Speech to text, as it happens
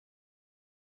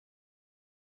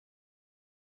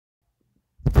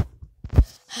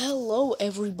Hello,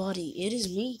 everybody. It is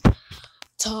me,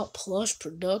 Top Plush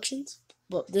Productions,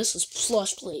 but this is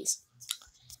Plush Plays.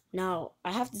 Now,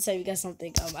 I have to tell you guys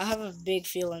something. I have a big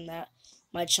feeling that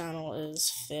my channel is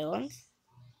failing,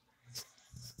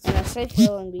 and I say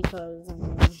failing because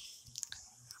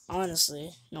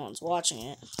honestly, no one's watching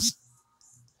it.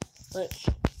 But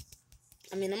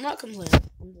I'm not complaining.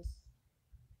 I'm just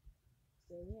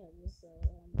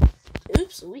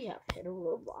oops, we have hit a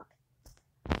roadblock.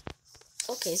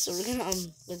 Okay, so we're gonna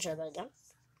try that again.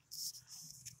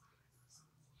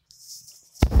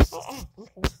 Okay.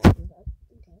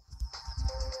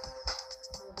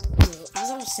 As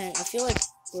I was saying, I feel like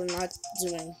we're not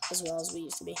doing as well as we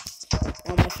used to be.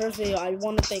 On my first video, I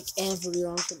want to thank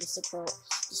everyone for the support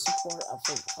of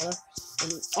Favorite Color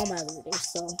and all my other videos.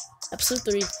 So, episode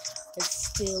 3 is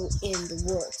still in the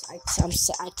works. I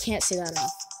can't say that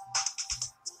enough.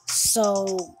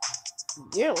 So,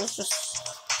 yeah, let's just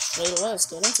straight away, let's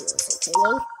get into this. Okay,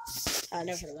 load. I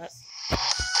never heard of that.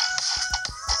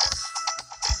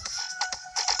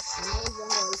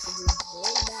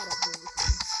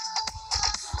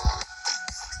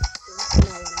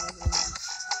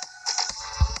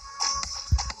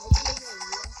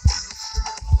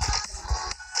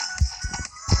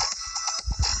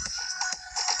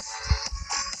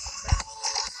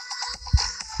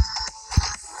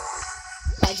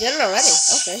 I did it already.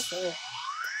 Okay, so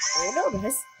there you go,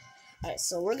 guys. Alright,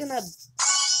 so we're gonna I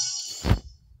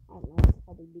don't know,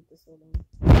 probably beat this one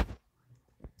down.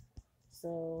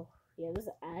 So yeah, there's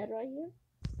an ad right here.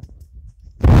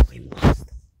 We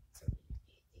must.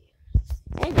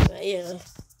 Anyway,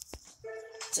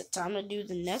 it's time to do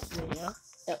the next video.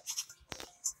 Yep.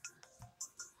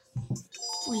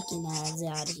 Freaking ads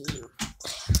out of here.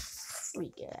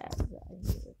 Freaking ads out of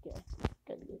here. Okay.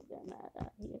 Gotta get them out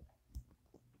of here.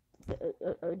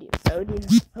 Oh dear.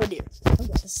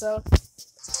 Okay, so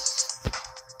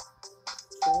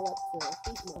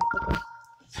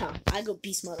I go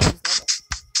beast mode.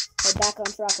 We're back on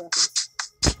track reference.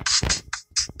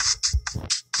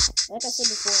 Like I said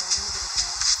before,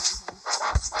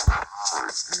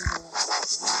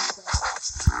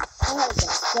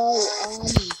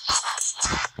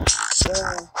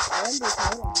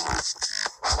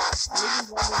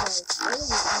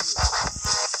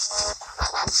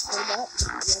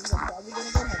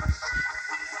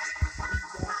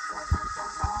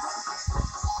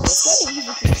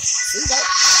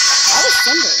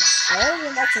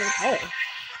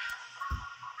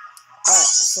 Alright,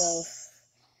 so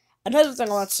another thing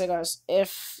I want to say, guys,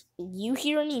 if you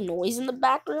hear any noise in the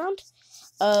background,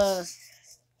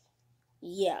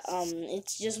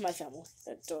 it's just my family.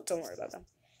 Don't worry about them.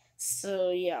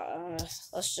 So yeah,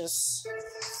 let's just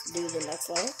do the next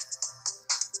level.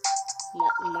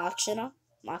 Machina.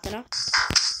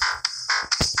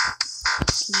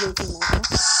 Yuki Machina.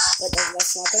 But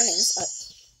that's not their names.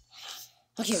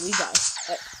 Okay, we died.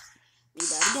 We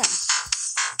died again.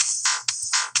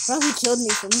 Probably killed me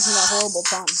for making a horrible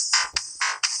pun.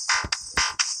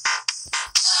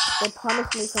 They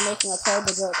punished me for making a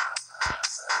terrible joke.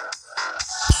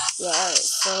 Yeah, alright,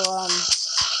 so,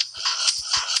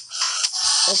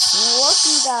 it's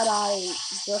lucky that I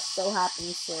just so happen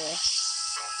to...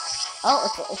 Oh,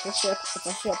 it's a ship.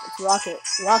 It's Rocket.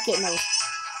 Rocket mode.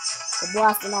 We're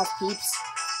blasting off, peeps.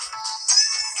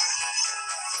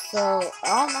 So, I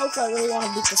don't know if I really want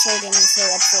to beat this whole game in this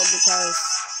whole episode because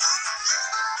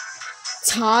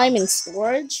time and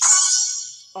storage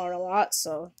are a lot,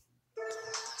 so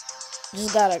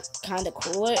just gotta kind of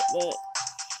cool it, but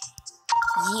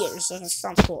years, so it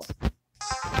sounds cool.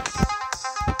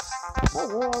 Oh,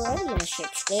 we're already in a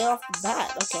ship, straight off the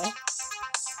bat, okay.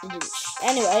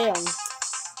 Anyway,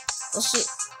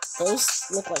 those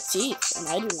look like teeth, and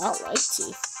I do not like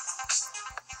teeth.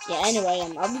 Yeah, anyway,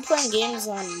 I'll be playing games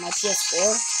on my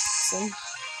PS4 soon.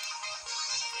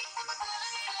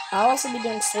 I'll also be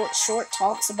doing short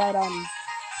talks about,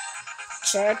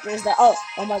 characters that, oh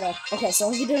my god. Okay, so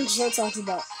I'll be doing short talks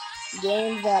about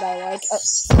games that I like.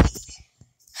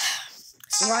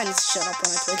 So Ryan needs to shut up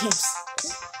when I play games.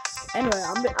 Anyway,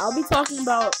 I'll be talking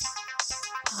about,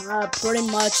 pretty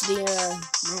much the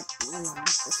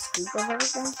scoop of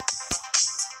everything.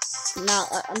 Now,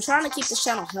 I'm trying to keep this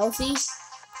channel healthy.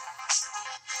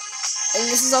 And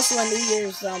this is also a New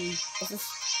Year's, this is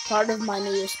part of my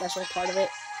New Year's special, part of it.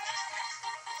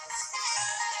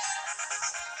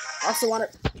 Also want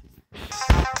to...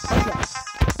 Okay,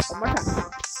 one more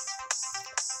time.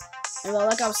 And well,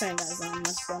 like I was saying, guys, I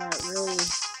just want to really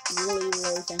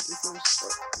thank you for your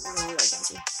support. Really thank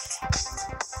you.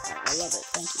 I love it,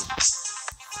 thank you.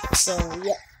 So,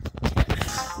 yeah.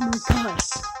 Oh my god.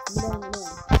 No.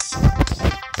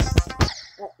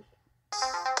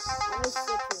 Oh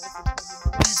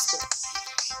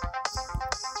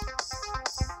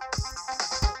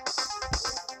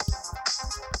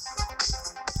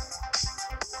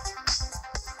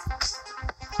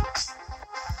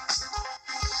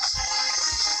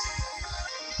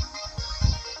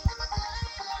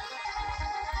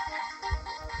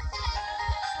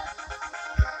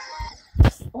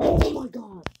my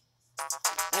god.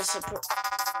 I support.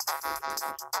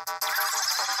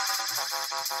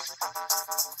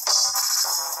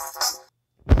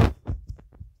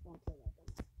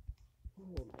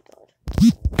 Oh my god.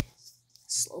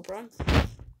 Slow run.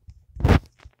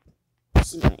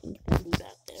 See my infinity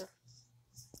back there.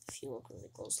 If you look really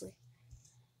closely.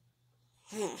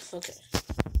 Okay.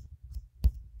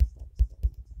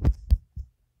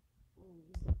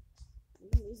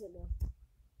 Music though.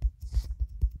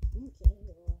 Okay,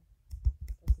 well,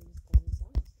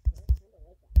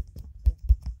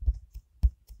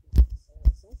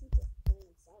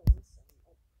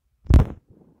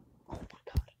 oh my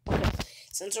god. Okay.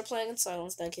 Since we're playing in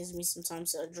silence, that gives me some time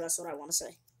to address what I want to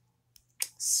say.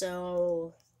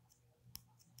 So,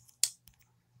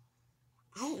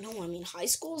 I don't know. I mean, high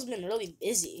school has been really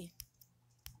busy.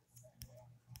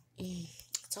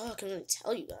 That's all I can really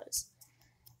tell you guys.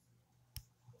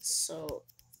 So,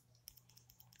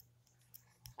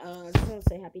 I just want to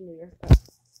say Happy New Year.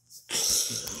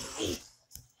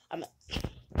 I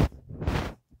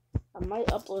might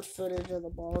upload footage of the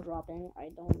ball dropping. I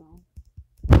don't know.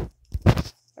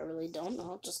 I really don't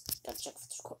know. Just gotta check if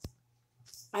it's recording.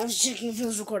 I was checking if it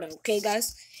was recording. Okay,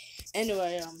 guys.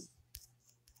 Anyway,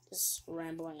 just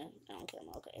rambling. I don't care.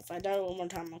 Okay, if I die one more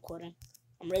time, I'm quitting.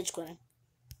 I'm rage quitting.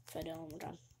 If I die one more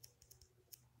time.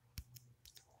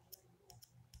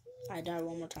 I die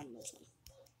one more time.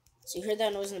 So you heard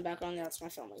that noise in the background? That's my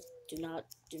family. Do not,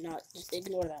 just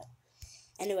ignore that.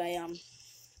 Anyway,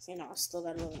 you know, I still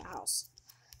gotta live in a house.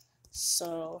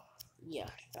 So, yeah,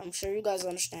 I'm sure you guys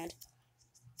understand.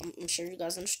 I'm sure you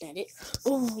guys understand it.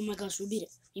 Oh my gosh, we beat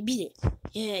it. We beat it.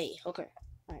 Yay. Okay.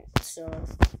 Alright, so,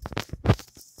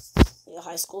 yeah,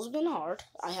 high school's been hard.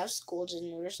 I have school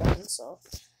January 2nd, so.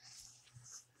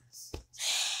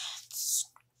 It's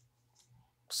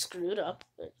screwed up,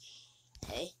 but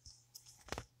hey.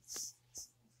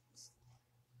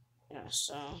 Yeah,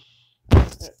 so.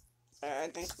 I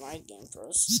think my game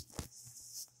froze.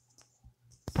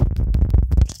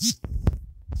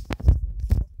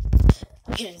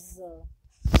 Okay, so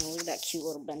look at that cute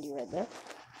little bendy right there.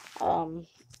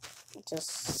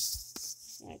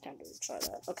 Just I can't really try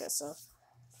that. Okay, so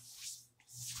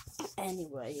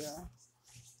anyway,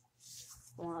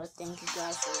 I want to thank you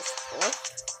guys for your support.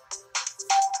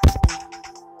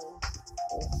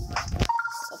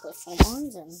 I'll play phone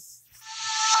lines and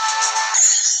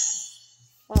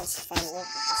let's find out what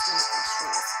this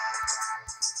next.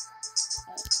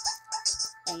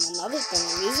 And another thing,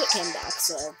 the music came back,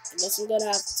 so I guess I'm gonna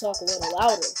have to talk a little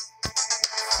louder.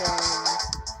 So,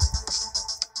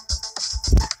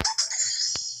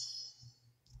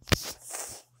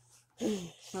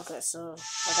 okay, so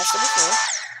like I said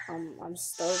before, I'm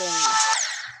starting.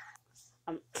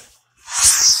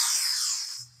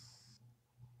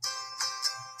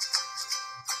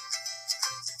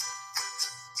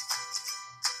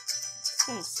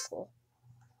 That's cool.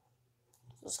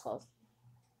 What's it called?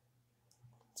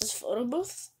 Is this photo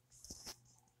booth?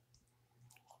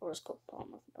 Horoscope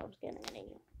bomb. I was getting an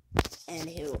alien.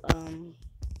 Anywho,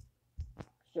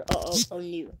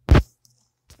 new.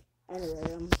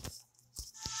 Anyway,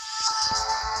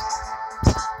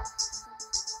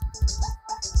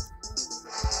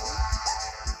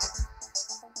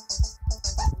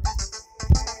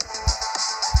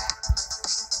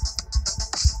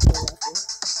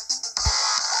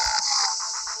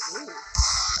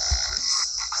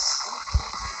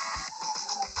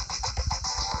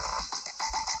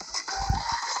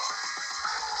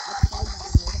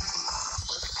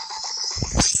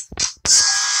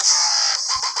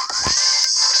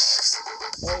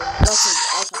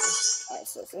 Alright,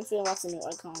 so since we unlocked a new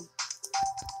icon,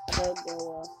 I gotta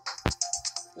go,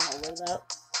 wave out.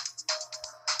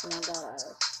 And I got,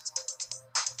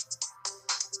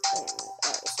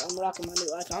 alright, so I'm rocking my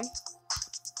new icon.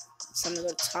 So I'm gonna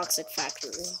go to Toxic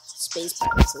Factory, Space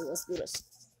Pirate, so let's do this.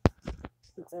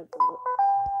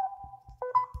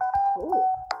 Ooh.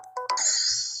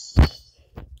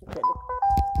 Okay.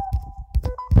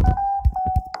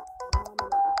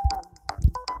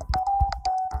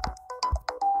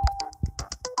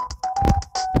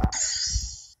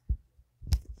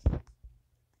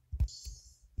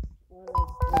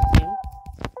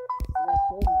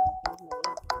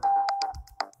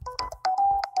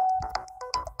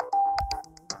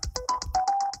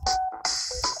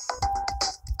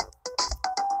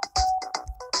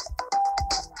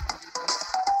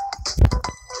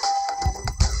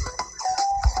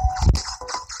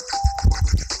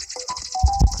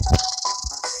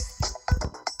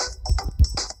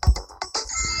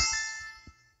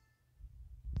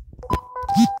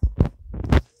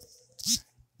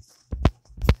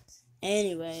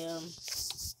 Anyway,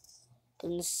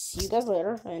 gonna see you guys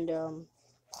later, and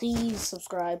please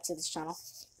subscribe to this channel,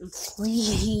 and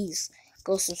please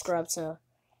go subscribe to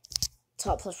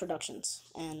Top Plus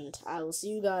Productions, and I will see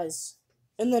you guys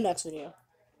in the next video.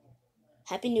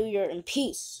 Happy New Year and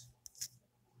peace.